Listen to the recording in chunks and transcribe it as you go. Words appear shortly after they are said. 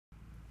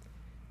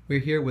We're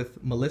here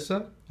with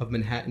Melissa of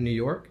Manhattan, New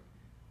York,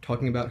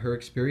 talking about her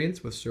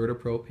experience with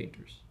CertaPro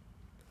Painters.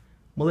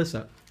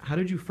 Melissa, how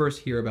did you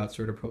first hear about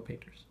CertaPro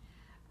Painters?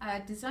 A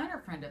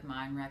designer friend of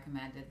mine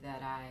recommended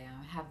that I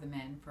have them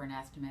in for an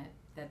estimate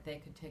that they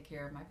could take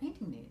care of my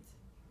painting needs.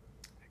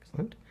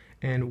 Excellent.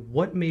 And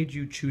what made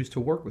you choose to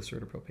work with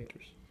CertaPro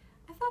Painters?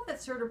 I thought that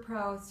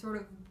CertaPro sort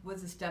of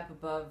was a step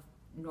above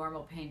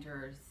normal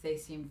painters. They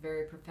seemed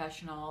very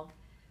professional,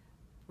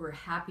 were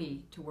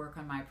happy to work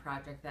on my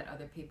project that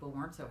other people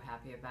weren't so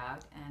happy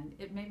about, and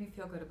it made me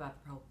feel good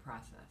about the whole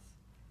process.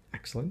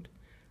 Excellent.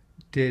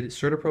 Did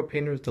CertaPro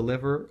Painters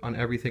deliver on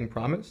everything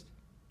promised?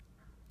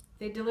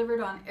 They delivered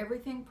on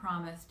everything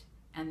promised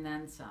and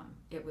then some.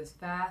 It was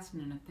fast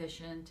and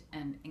efficient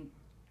and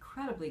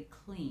incredibly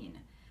clean.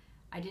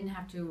 I didn't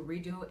have to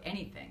redo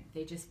anything.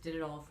 They just did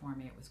it all for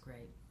me. It was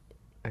great.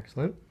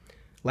 Excellent.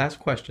 Last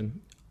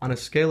question. On a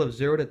scale of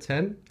 0 to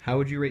 10, how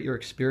would you rate your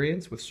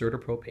experience with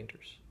CertaPro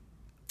Painters?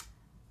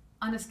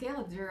 On a scale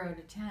of 0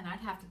 to 10, I'd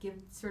have to give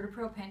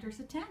CertaPro Painters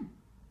a 10.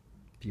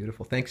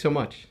 Beautiful. Thanks so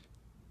much.